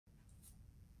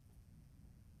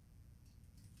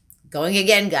Going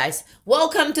again, guys.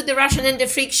 Welcome to the Russian and the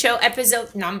Freak Show,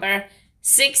 episode number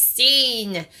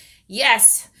 16.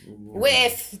 Yes,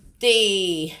 with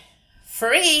the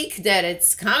freak that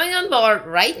it's coming on board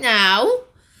right now. What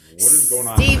is going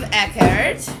on? Steve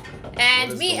Eckert.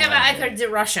 And me, Emma Eckert, the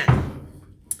Russian.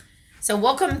 So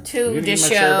welcome to the show.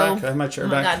 Can I have my chair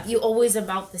back? God, you always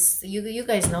about this. You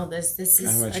guys know this. This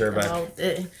is my chair back. about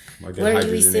where are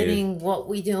we sitting, what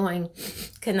we doing.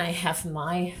 Can I have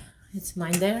my... It's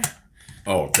mine there.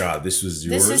 Oh God, this was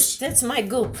yours? That's my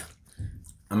goop.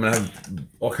 I'm gonna have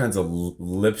all kinds of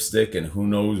lipstick and who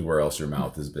knows where else your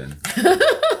mouth has been.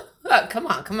 Oh, come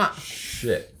on.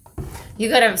 Shit. You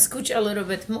gotta scooch a little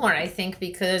bit more, I think,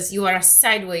 because you are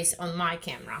sideways on my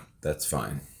camera. That's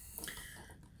fine.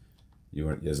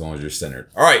 As long as you're centered.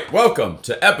 All right, welcome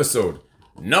to episode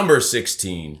number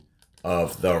 16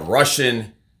 of The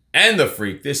Russian and the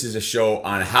Freak. This is a show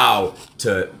on how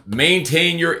to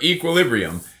maintain your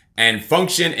equilibrium and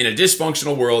function in a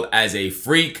dysfunctional world as a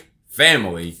freak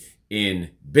family in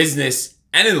business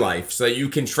and in life so that you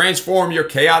can transform your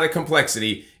chaotic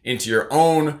complexity into your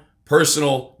own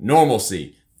personal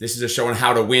normalcy. This is a show on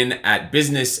how to win at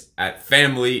business, at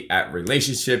family, at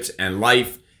relationships, and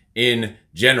life in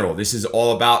general. This is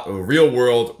all about a real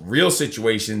world, real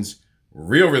situations,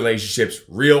 real relationships,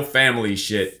 real family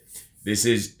shit. This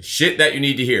is shit that you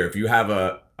need to hear. If you have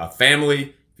a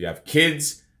family, if you have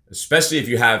kids, especially if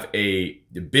you have a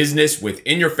business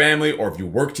within your family, or if you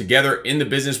work together in the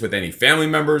business with any family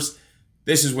members,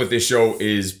 this is what this show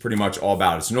is pretty much all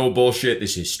about. It's no bullshit.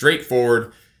 This is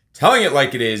straightforward, telling it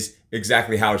like it is,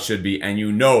 exactly how it should be. And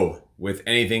you know, with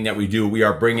anything that we do, we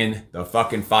are bringing the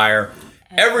fucking fire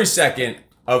every second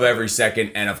of every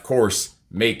second. And of course,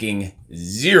 making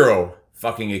zero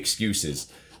fucking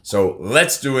excuses. So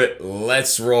let's do it.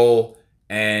 Let's roll.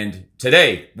 And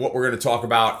today, what we're going to talk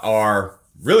about are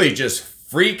really just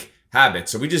freak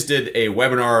habits. So we just did a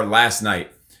webinar last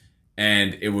night,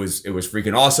 and it was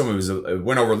freaking awesome. It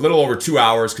went over a little over 2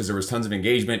 hours because there was tons of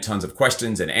engagement, tons of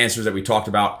questions and answers that we talked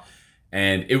about.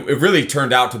 And it really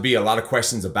turned out to be a lot of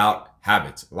questions about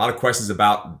habits, a lot of questions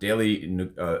about daily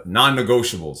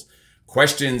non-negotiables,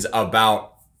 questions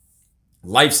about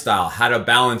lifestyle, how to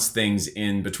balance things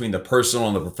in between the personal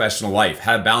and the professional life,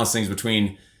 how to balance things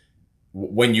between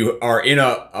when you are in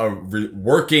a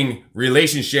working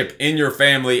relationship in your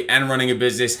family and running a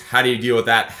business. How do you deal with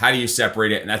that? How do you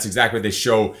separate it? And that's exactly what this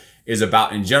show is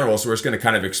about in general. So we're just going to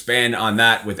kind of expand on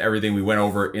that with everything we went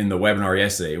over in the webinar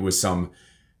yesterday. It was some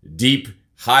deep,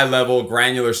 high level,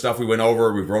 granular stuff we went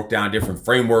over. We broke down different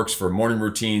frameworks for morning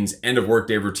routines, end of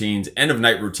workday routines, end of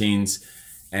night routines.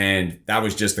 And that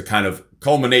was just the kind of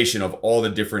culmination of all the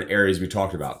different areas we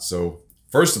talked about. So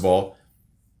first of all,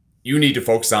 you need to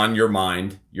focus on your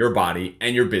mind, your body,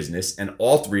 and your business. And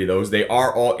all three of those, they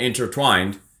are all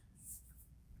intertwined.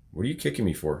 What are you kicking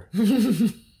me for?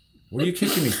 What are you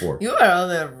kicking me for? You are on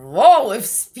the roll with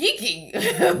speaking.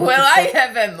 Well, I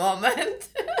have a moment.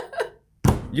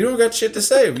 You don't got shit to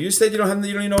say. You said you don't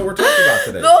even know what we're talking about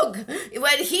today. Look,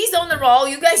 when he's on the roll,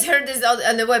 you guys heard this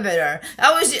on the webinar.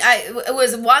 It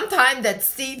was one time that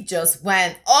Steve just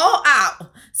went all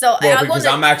out. So well,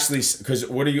 because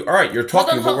what are you? All right, you're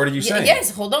talking about what are you saying?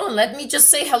 Yes, hold on. Let me just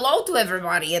say hello to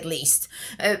everybody at least.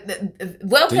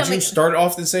 Welcome. Did you start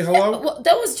off and say hello? Well,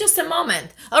 that was just a moment.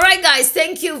 All right, guys,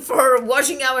 thank you for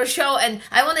watching our show, and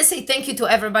I want to say thank you to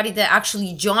everybody that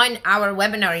actually joined our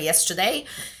webinar yesterday.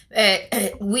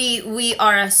 We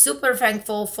are super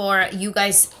thankful for you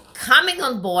guys coming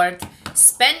on board,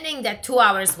 spending that 2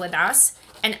 hours with us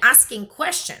and asking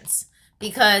questions,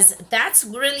 because that's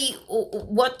really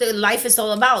what the life is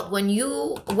all about. When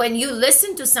you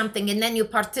listen to something and then you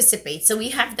participate. So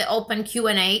we have the open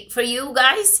Q&A for you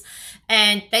guys.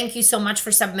 And thank you so much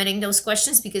for submitting those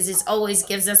questions, because it always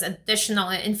gives us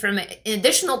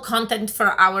additional content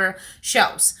for our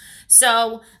shows.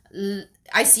 So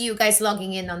I see you guys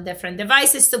logging in on different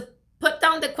devices. So put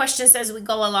down the questions as we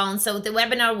go along. So the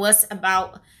webinar was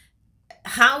about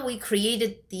how we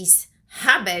created these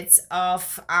habits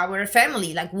of our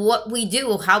family, like what we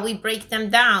do, how we break them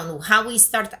down, how we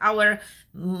start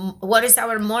what is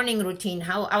our morning routine,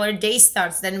 how our day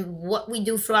starts, then what we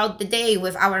do throughout the day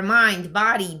with our mind,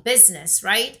 body, business,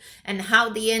 right? And how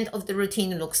the end of the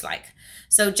routine looks like.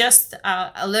 So just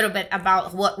a little bit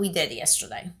about what we did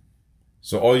yesterday.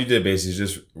 So all you did basically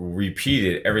just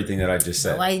repeated everything that I just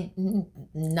said.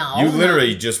 No. You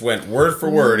literally just went word for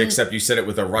word, except you said it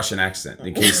with a Russian accent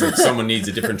in case someone needs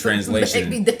a different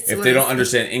translation. If they don't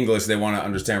understand English, they want to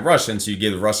understand Russian, so you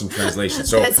give the Russian translation.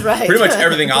 So that's right. Pretty much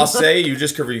everything I'll say, you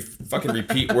just could fucking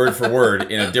repeat word for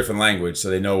word in a different language,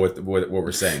 so they know what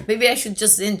we're saying. Maybe I should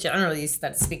just in generally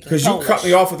start speaking Because you cut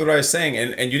me off with what I was saying,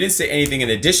 and you didn't say anything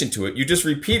in addition to it. You just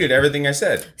repeated everything I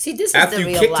said. See, this after is the you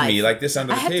real kicked life. me like this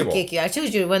under the table. I have to kick you. I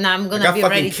told you when I'm gonna be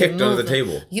ready to kicked move. under the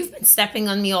table. You've been stepping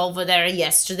on me over there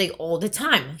yesterday all the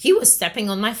time. He was stepping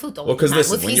on my foot all the time. Well, because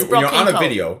listen, when you're on a toe.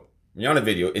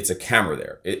 video, it's a camera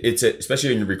there. Especially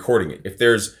when you're recording it. If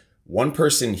there's one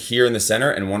person here in the center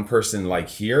and one person like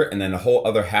here, and then the whole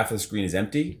other half of the screen is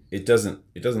empty, it doesn't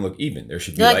look even. There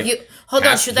should be hold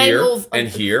on, should I move and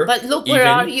here? But look, where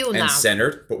are you now? And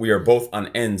centered, but we are both on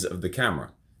ends of the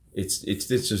camera. It's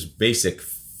just basic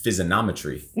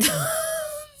physionometry.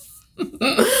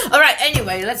 All right.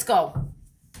 Anyway, let's go.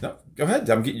 No, go ahead.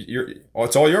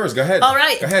 It's all yours. Go ahead. All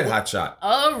right. Go ahead, hotshot.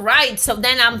 All right. So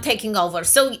then I'm taking over.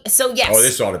 So yes. Oh,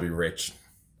 this ought to be rich.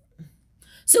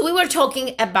 So we were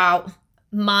talking about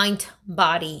mind,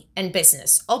 body, and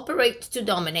business. Operate to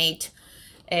dominate.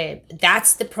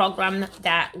 That's the program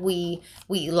that we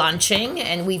launching,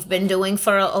 and we've been doing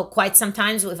for quite some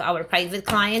time with our private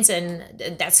clients,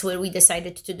 and that's where we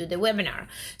decided to do the webinar.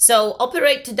 So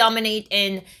operate to dominate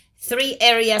in 3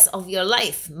 areas of your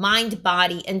life: mind,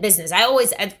 body, and business. I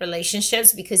always add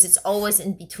relationships because it's always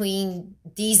in between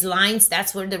these lines.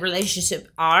 That's where the relationship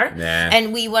are. Nah.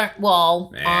 And we were,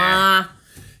 well, Nah.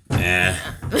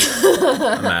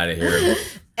 I'm out of here.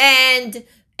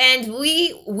 And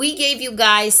we gave you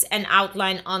guys an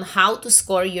outline on how to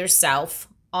score yourself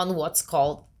on what's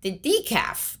called the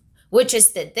decaf, which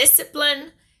is the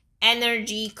discipline,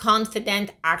 energy,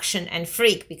 confident, action, and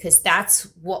freak, because that's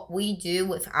what we do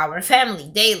with our family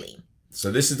daily.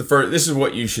 So this is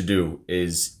what you should do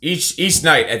is each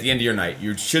night at the end of your night,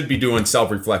 you should be doing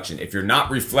self-reflection. If you're not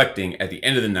reflecting at the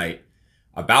end of the night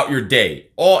about your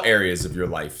day, all areas of your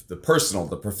life, the personal,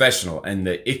 the professional, and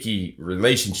the icky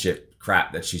relationship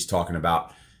crap that she's talking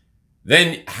about,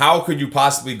 then how could you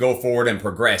possibly go forward and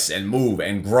progress and move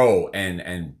and grow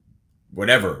and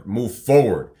whatever, move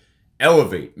forward,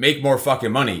 elevate, make more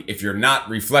fucking money if you're not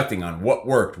reflecting on what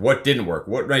worked, what didn't work,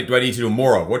 what do I need to do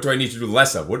more of, what do I need to do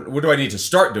less of, what do I need to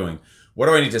start doing, what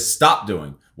do I need to stop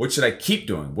doing, what should I keep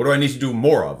doing, what do I need to do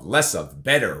more of, less of,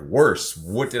 better, worse,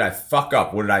 what did I fuck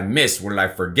up, what did I miss, what did I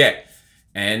forget?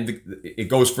 And it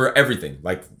goes for everything.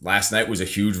 Like last night was a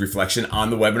huge reflection on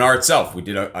the webinar itself. We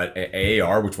did a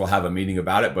AAR, which we'll have a meeting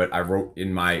about it, but I wrote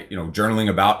in my journaling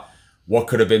about what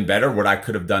could have been better, what I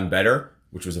could have done better,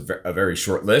 which was a very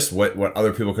short list, what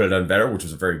other people could have done better, which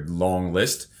was a very long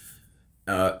list.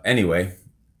 Anyway.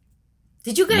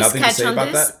 Did you guys catch on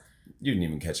this? That? You didn't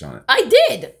even catch on it. I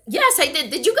did. Yes, I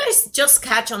did. Did you guys just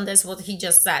catch on this, what he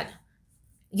just said?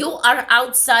 You are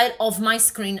outside of my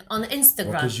screen on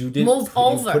Instagram. Because you didn't move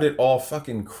over. You put it all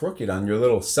fucking crooked on your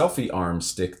little selfie arm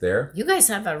stick there. You guys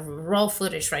have a raw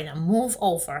footage right now. Move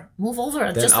over. Move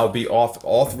over. Then I'll be off.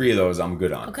 All 3 of those I'm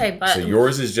good on. Okay, but... So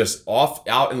yours is just off,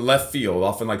 out in left field,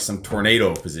 off in like some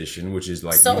tornado position, which is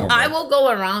like So normal. I will go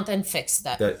around and fix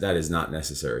that. That is not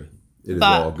necessary. It is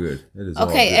all good. It is okay, all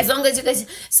good. as long as you guys...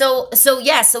 So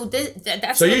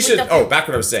that's... So you should... Oh, back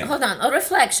what I was saying. Hold on. A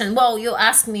reflection. Well, you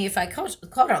asked me if I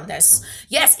caught on this.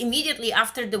 Yes, immediately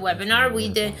after the webinar,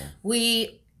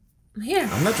 Here.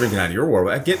 I'm not drinking out of your water.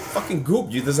 I get fucking goop.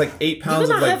 There's like 8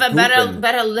 pounds of like have a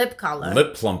better lip color.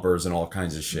 Lip plumpers and all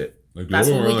kinds of shit. Like, That's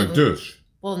what we like do. this.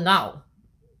 Well, no.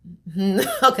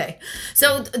 Okay,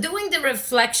 so doing the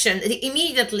reflection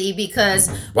immediately, because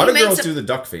why do girls do the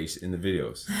duck face in the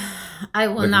videos? I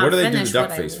will not. What do they do finish the duck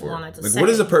what face I for? wanted to Like, say. what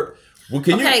is the purpose? Well,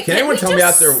 can anyone tell me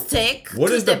out there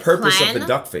what is the purpose of the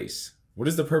duck face? What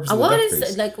is the purpose of the duck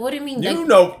face? Like, what do you mean? You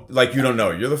know, like you don't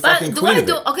know. You're the fucking queen of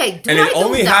it. Okay, and it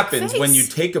only happens when you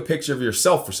take a picture of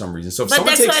yourself for some reason. So if but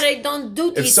someone that's takes, why I don't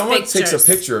do these if someone pictures. takes a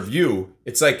picture of you,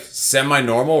 it's like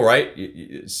semi-normal, right?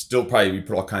 Still probably you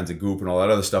put all kinds of goop and all that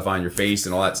other stuff on your face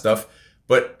and all that stuff.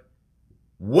 But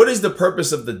what is the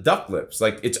purpose of the duck lips?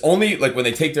 Like, it's only like when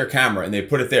they take their camera and they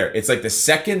put it there. It's like the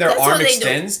second their arm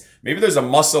extends, maybe there's a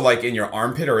muscle like in your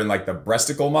armpit or in like the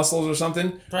breasticle muscles or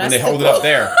something. When they hold it up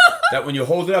there, that when you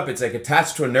hold it up, it's like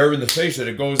attached to a nerve in the face that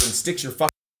it goes and sticks your fucking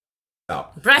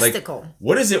out. Breasticle. Like,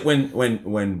 what is it when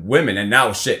women, and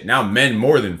now men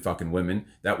more than fucking women,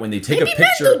 that when they take a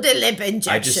picture, men do the lip injections.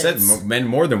 I just said men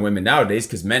more than women nowadays,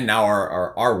 because men now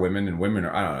are women and women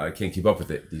are, I don't know, I can't keep up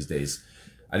with it these days.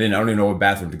 I don't even know what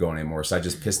bathroom to go in anymore, so I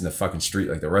just piss in the fucking street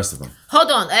like the rest of them.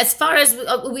 Hold on. As far as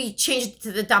we changed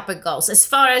to the topic goes, as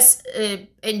far as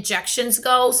injections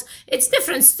goes, it's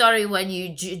different story when you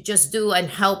just do and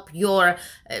help your,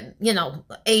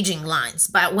 aging lines.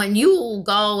 But when you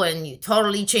go and you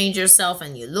totally change yourself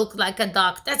and you look like a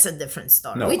duck, that's a different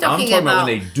story. No, I'm talking about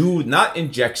when they do not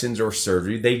injections or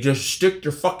surgery, they just stick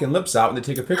their fucking lips out and they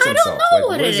take a picture of themselves. I don't know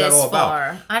what it is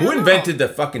for. Who invented the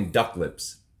fucking duck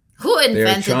lips? Who invented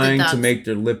They're trying the duck? to make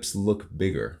their lips look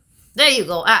bigger. There you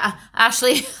go.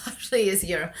 Ashley is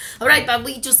here. All right, but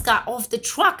we just got off the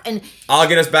truck and I'll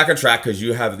get us back on track because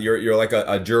you're like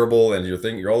a gerbil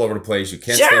and you're all over the place. You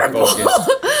can't stay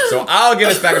focused. So I'll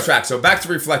get us back on track. So back to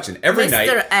reflection. Every Mr.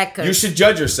 night, Eckert. you should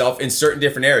judge yourself in certain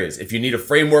different areas. If you need a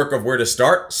framework of where to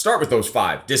start with those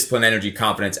 5: discipline, energy,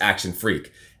 confidence, action,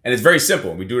 freak. And it's very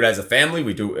simple. We do it as a family.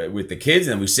 We do it with the kids,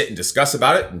 and we sit and discuss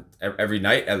about it. And every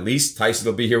night, at least, Tyson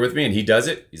will be here with me, and he does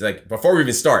it. He's like, before we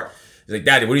even start, he's like,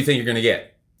 Daddy, what do you think you're going to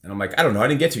get? And I'm like, I don't know. I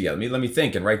didn't get to it yet. Let me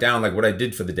think and write down like what I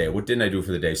did for the day. What didn't I do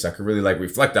for the day? So I could really like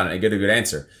reflect on it and get a good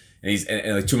answer. And he's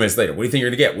and like 2 minutes later, what do you think you're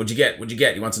going to get? What'd you get? What'd you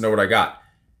get? He wants to know what I got.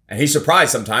 And he's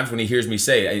surprised sometimes when he hears me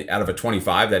say out of a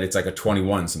 25 that it's like a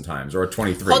 21 sometimes or a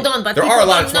 23. Hold on, but there people are a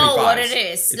lot don't of 25s. know what it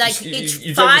is. Like Just, each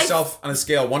you 5. judge yourself on a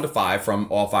scale of 1 to 5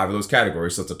 from all 5 of those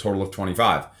categories, so it's a total of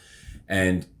 25.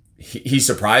 And he's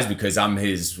surprised because I'm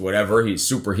his whatever, he's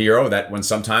superhero, that when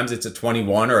sometimes it's a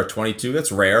 21 or a 22,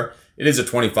 that's rare. It is a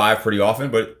 25 pretty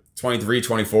often, but 23,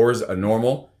 24 is a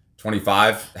normal.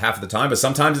 25 half of the time, but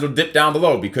sometimes it'll dip down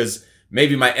below because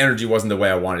maybe my energy wasn't the way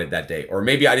I wanted it that day. Or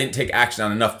maybe I didn't take action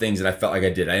on enough things that I felt like I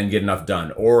did. I didn't get enough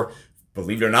done. Or,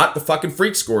 believe it or not, the fucking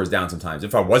freak score is down sometimes.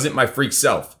 If I wasn't my freak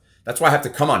self. That's why I have to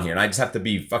come on here and I just have to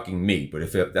be fucking me. But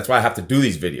that's why I have to do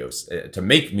these videos. To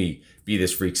make me be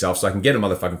this freak self so I can get a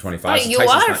motherfucking 25. But so you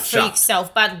Tyson's are not freak shocked.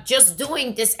 self. But just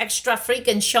doing this extra freak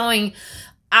and showing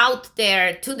out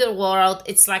there to the world,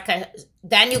 it's like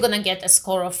then you're gonna get a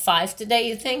score of 5 today,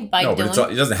 you think? No,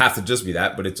 but it doesn't have to just be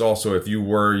that. But it's also if you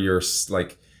were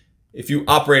if you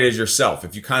operate as yourself,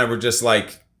 if you kind of were just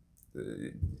like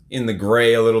in the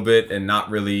gray a little bit and not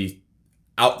really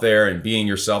out there and being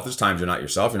yourself. There's times you're not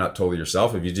yourself. You're not totally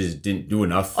yourself if you just didn't do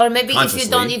enough. Or maybe if you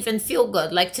don't even feel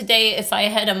good. Like today, if I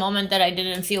had a moment that I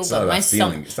didn't feel good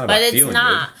myself. But it's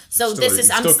not. So this is,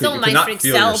 I'm still my freak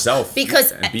self.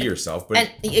 Because and be yourself. But,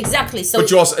 and exactly. So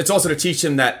but it's also to teach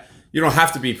him that you don't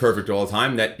have to be perfect all the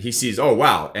time. That he sees, oh,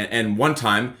 wow. And one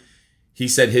time, he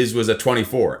said his was a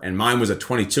 24 and mine was a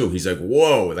 22. He's like,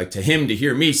 whoa, like to him to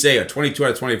hear me say a 22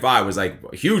 out of 25 was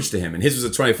like huge to him. And his was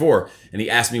a 24. And he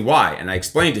asked me why. And I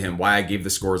explained to him why I gave the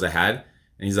scores I had. And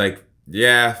he's like,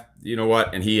 yeah, you know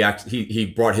what? And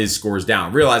he brought his scores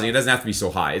down, realizing it doesn't have to be so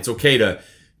high. It's okay to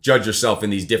judge yourself in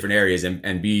these different areas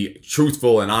and be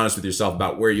truthful and honest with yourself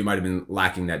about where you might have been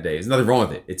lacking that day. There's nothing wrong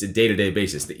with it. It's a day-to-day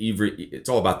basis. It's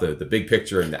all about the big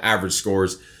picture and the average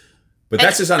scores. But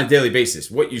that's just on a daily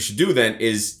basis. What you should do then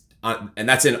is, and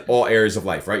that's in all areas of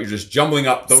life, right? You're just jumbling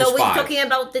up those 5. So we're talking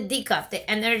about the decaf,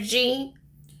 the energy,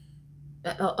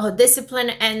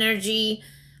 discipline, energy.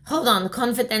 Hold on,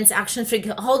 confidence, action, freak.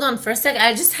 Hold on for a second.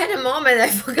 I just had a moment. I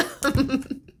forgot.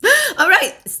 All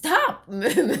right, stop,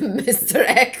 Mr.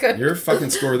 Eckert. Your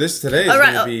fucking score this today is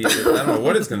going to be, I don't know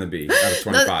what it's going to be out of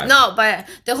 25. No, but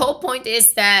the whole point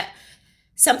is that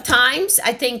sometimes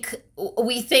I think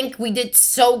we did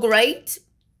so great.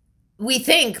 We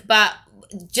think, but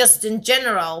just in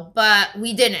general, but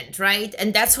we didn't, right?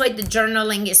 And that's what the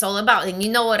journaling is all about. And you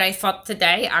know what I thought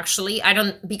today, actually?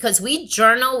 because we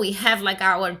journal, we have like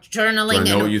our journaling.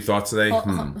 Do I know what you thought today?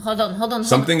 Hold on.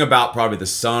 Something about probably the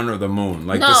sun or the moon.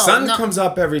 Like the sun comes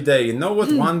up every day. You know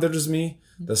what wonders me?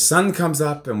 The sun comes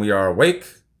up and we are awake.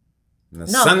 And the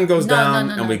sun goes down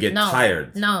and we get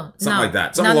tired. Something like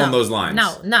that. Something along those lines.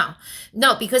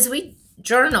 No, because we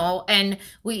journal and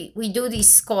we do these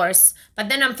scores. But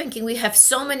then I'm thinking we have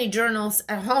so many journals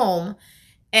at home.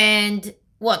 And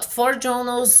 4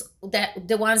 journals, that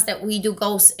the ones that we do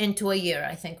goes into a year,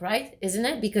 I think, right? Isn't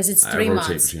it? Because it's 3 months.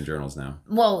 I rotate between journals now.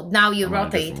 Well, now you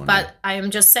rotate. But I am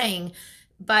just saying.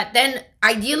 But then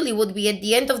ideally would be at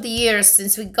the end of the year,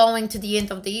 since we're going to the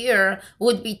end of the year,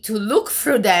 would be to look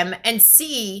through them and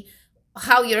see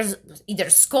how your either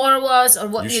score was or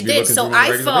what you did. So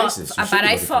I thought,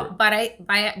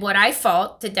 what I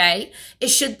thought today, it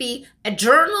should be a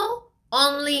journal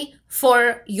only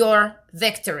for your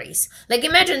victories. Like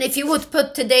imagine if you would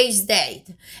put today's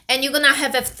date and you're gonna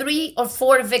have 3 or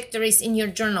 4 victories in your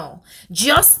journal,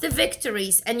 just the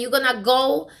victories, and you're gonna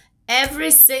go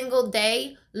every single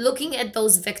day looking at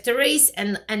those victories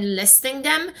and listing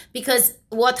them, because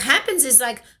what happens is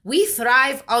like we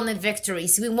thrive on the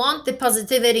victories. We want the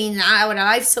positivity in our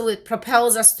life, so it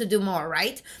propels us to do more,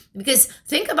 right? Because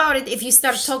think about it, if you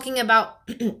start talking about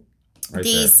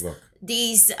these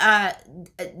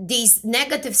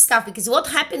negative stuff, because what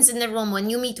happens in the room when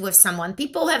you meet with someone,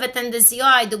 people have a tendency, oh,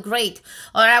 I do great,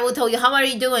 or I will tell you, how are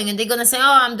you doing, and they're gonna say,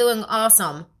 oh, I'm doing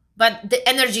awesome, but the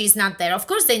energy is not there. Of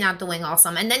course they're not doing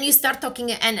awesome. And then you start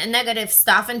talking and negative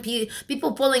stuff, and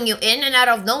people pulling you in, and out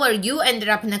of nowhere you ended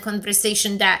up in a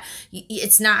conversation that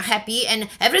it's not happy, and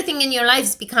everything in your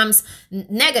life becomes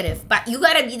negative. But you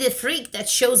gotta be the freak that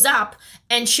shows up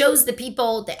and shows the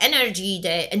people the energy,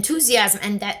 the enthusiasm,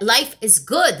 and that life is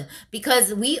good,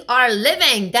 because we are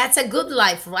living. That's a good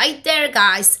life right there,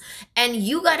 guys. And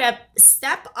you gotta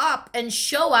step up and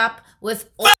show up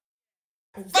with all.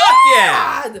 Fuck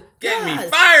yeah! Get me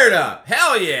fired up!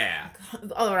 Hell yeah!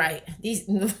 All right,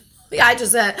 I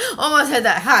just almost had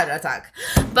that heart attack.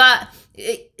 But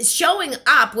showing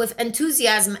up with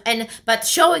enthusiasm, but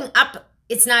showing up,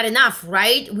 it's not enough,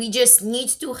 right? We just need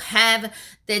to have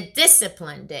the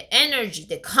discipline, the energy,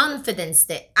 the confidence,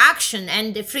 the action,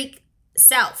 and the freak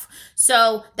self.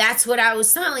 So that's what I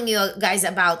was telling you guys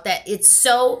about, that it's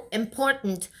so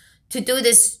important to do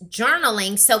this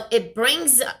journaling, so it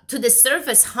brings to the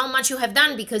surface how much you have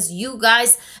done, because you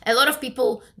guys, a lot of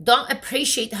people don't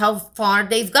appreciate how far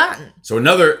they've gotten. So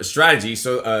another strategy,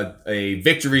 a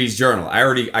victories journal.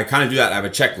 I kind of do that. I have a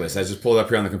checklist. I just pulled it up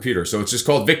here on the computer. So it's just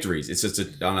called victories. It's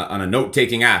just on a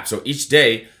note-taking app. So each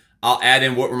day I'll add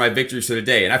in what were my victories for the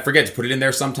day. And I forget to put it in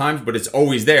there sometimes, but it's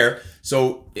always there.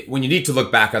 So when you need to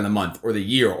look back on the month or the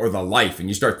year or the life, and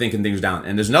you start thinking things down.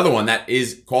 And there's another one that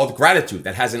is called gratitude,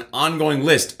 that has an ongoing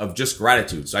list of just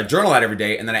gratitude. So I journal that every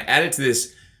day, and then I add it to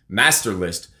this master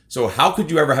list. So how could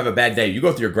you ever have a bad day? You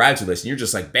go through your gratitude list and you're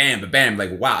just like, bam, bam,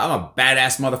 like, wow, I'm a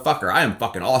badass motherfucker. I am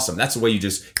fucking awesome. That's the way you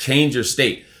just change your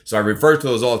state. So I refer to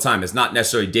those all the time. It's not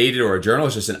necessarily dated or a journal.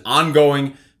 It's just an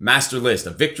ongoing master list,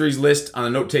 a victories list on a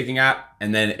note-taking app,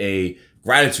 and then a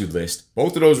gratitude list.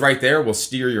 Both of those right there will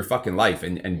steer your fucking life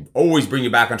and always bring you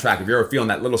back on track if you're ever feeling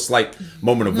that little slight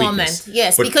moment of weakness.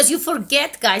 Yes, because you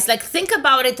forget, guys. Like, think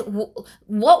about it.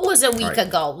 What was a week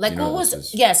ago? Like, what was...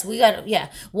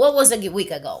 What was a week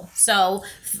ago? So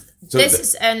this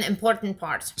is an important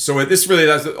part. So what this really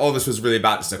does, all this was really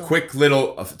about, just a quick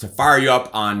little to fire you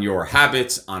up on your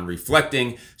habits, on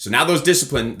reflecting. So now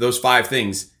those 5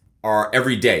 things are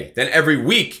every day. Then every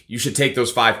week, you should take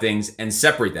those 5 things and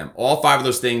separate them. All 5 of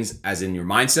those things as in your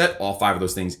mindset, all 5 of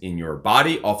those things in your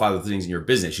body, all 5 of those things in your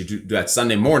business. You do that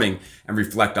Sunday morning and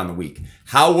reflect on the week.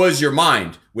 How was your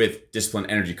mind with discipline,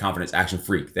 energy, confidence, action,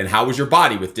 freak? Then how was your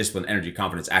body with discipline, energy,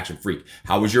 confidence, action, freak?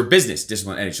 How was your business,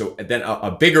 discipline, energy? So then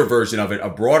a bigger version of it, a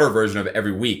broader version of it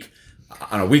every week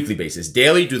on a weekly basis.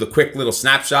 Daily, do the quick little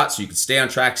snapshot so you can stay on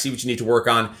track, see what you need to work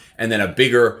on, and then a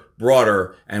bigger,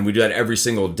 broader, and we do that every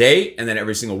single day and then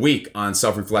every single week on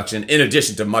self-reflection, in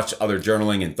addition to much other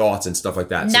journaling and thoughts and stuff like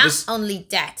that. Not only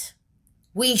that,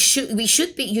 you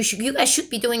guys should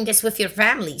be doing this with your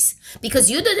families,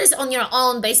 because you do this on your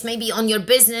own base, maybe on your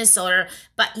business,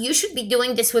 but you should be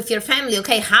doing this with your family.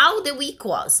 Okay, how the week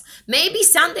was, maybe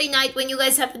Sunday night when you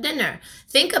guys have dinner,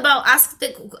 think about, ask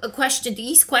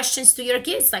these questions to your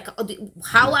kids, like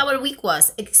how our week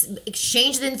was,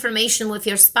 exchange the information with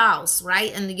your spouse,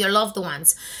 right, and your loved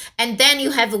ones, and then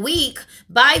you have a week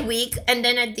by week, and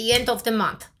then at the end of the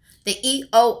month, the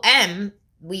EOM,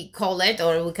 we call it,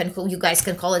 or you guys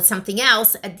can call it something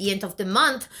else, at the end of the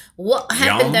month, what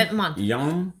happened that month.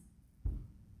 Yum.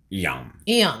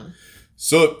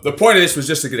 So the point of this was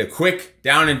just to get a quick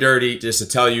down and dirty, just to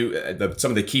tell you some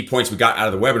of the key points we got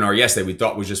out of the webinar yesterday. We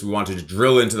thought we wanted to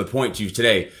drill into the point to you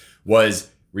today,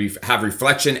 was have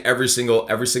reflection every single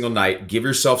night, give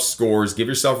yourself scores, give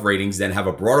yourself ratings, then have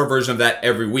a broader version of that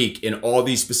every week in all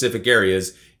these specific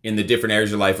areas, in the different areas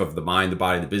of your life, of the mind, the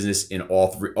body, the business, in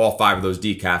all 5 of those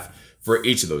decaf for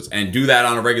each of those, and do that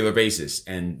on a regular basis.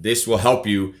 And this will help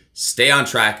you stay on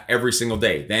track every single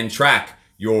day. Then track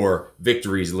your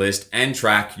victories list and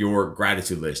track your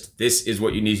gratitude list. This is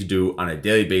what you need to do on a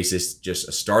daily basis. Just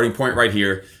a starting point right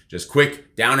here. Just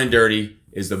quick, down and dirty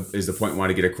is the point we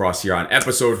want to get across here on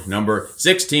episode number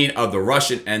 16 of The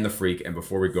Russian and the Freak. And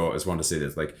before we go, I just wanted to say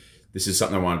this. Like, this is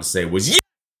something I wanted to say was, yeah,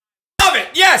 love it.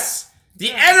 Yes.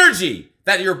 The energy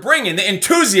that you're bringing, the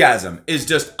enthusiasm is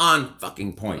just on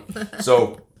fucking point.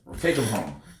 So take them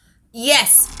home.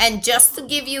 Yes, and just to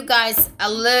give you guys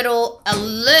a little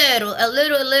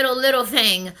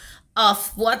thing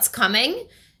of what's coming,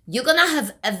 you're gonna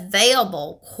have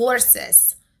available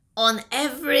courses on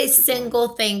every single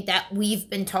thing that we've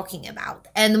been talking about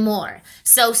and more.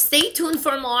 So stay tuned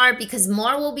for more, because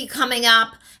more will be coming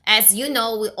up. As you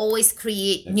know, we always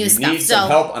create new stuff. If you need some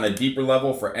help on a deeper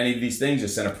level for any of these things,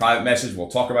 just send a private message. We'll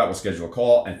talk about it. We'll schedule a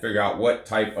call and figure out what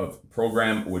type of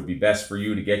program would be best for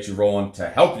you to get you rolling, to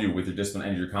help you with your discipline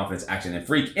and your confidence, action, and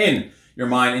freak in your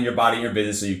mind, in your body, in your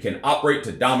business, so you can operate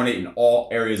to dominate in all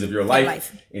areas of your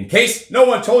life. In case no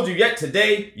one told you yet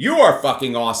today, you are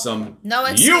fucking awesome. No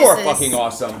excuses. You are fucking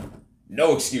awesome.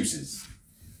 No excuses.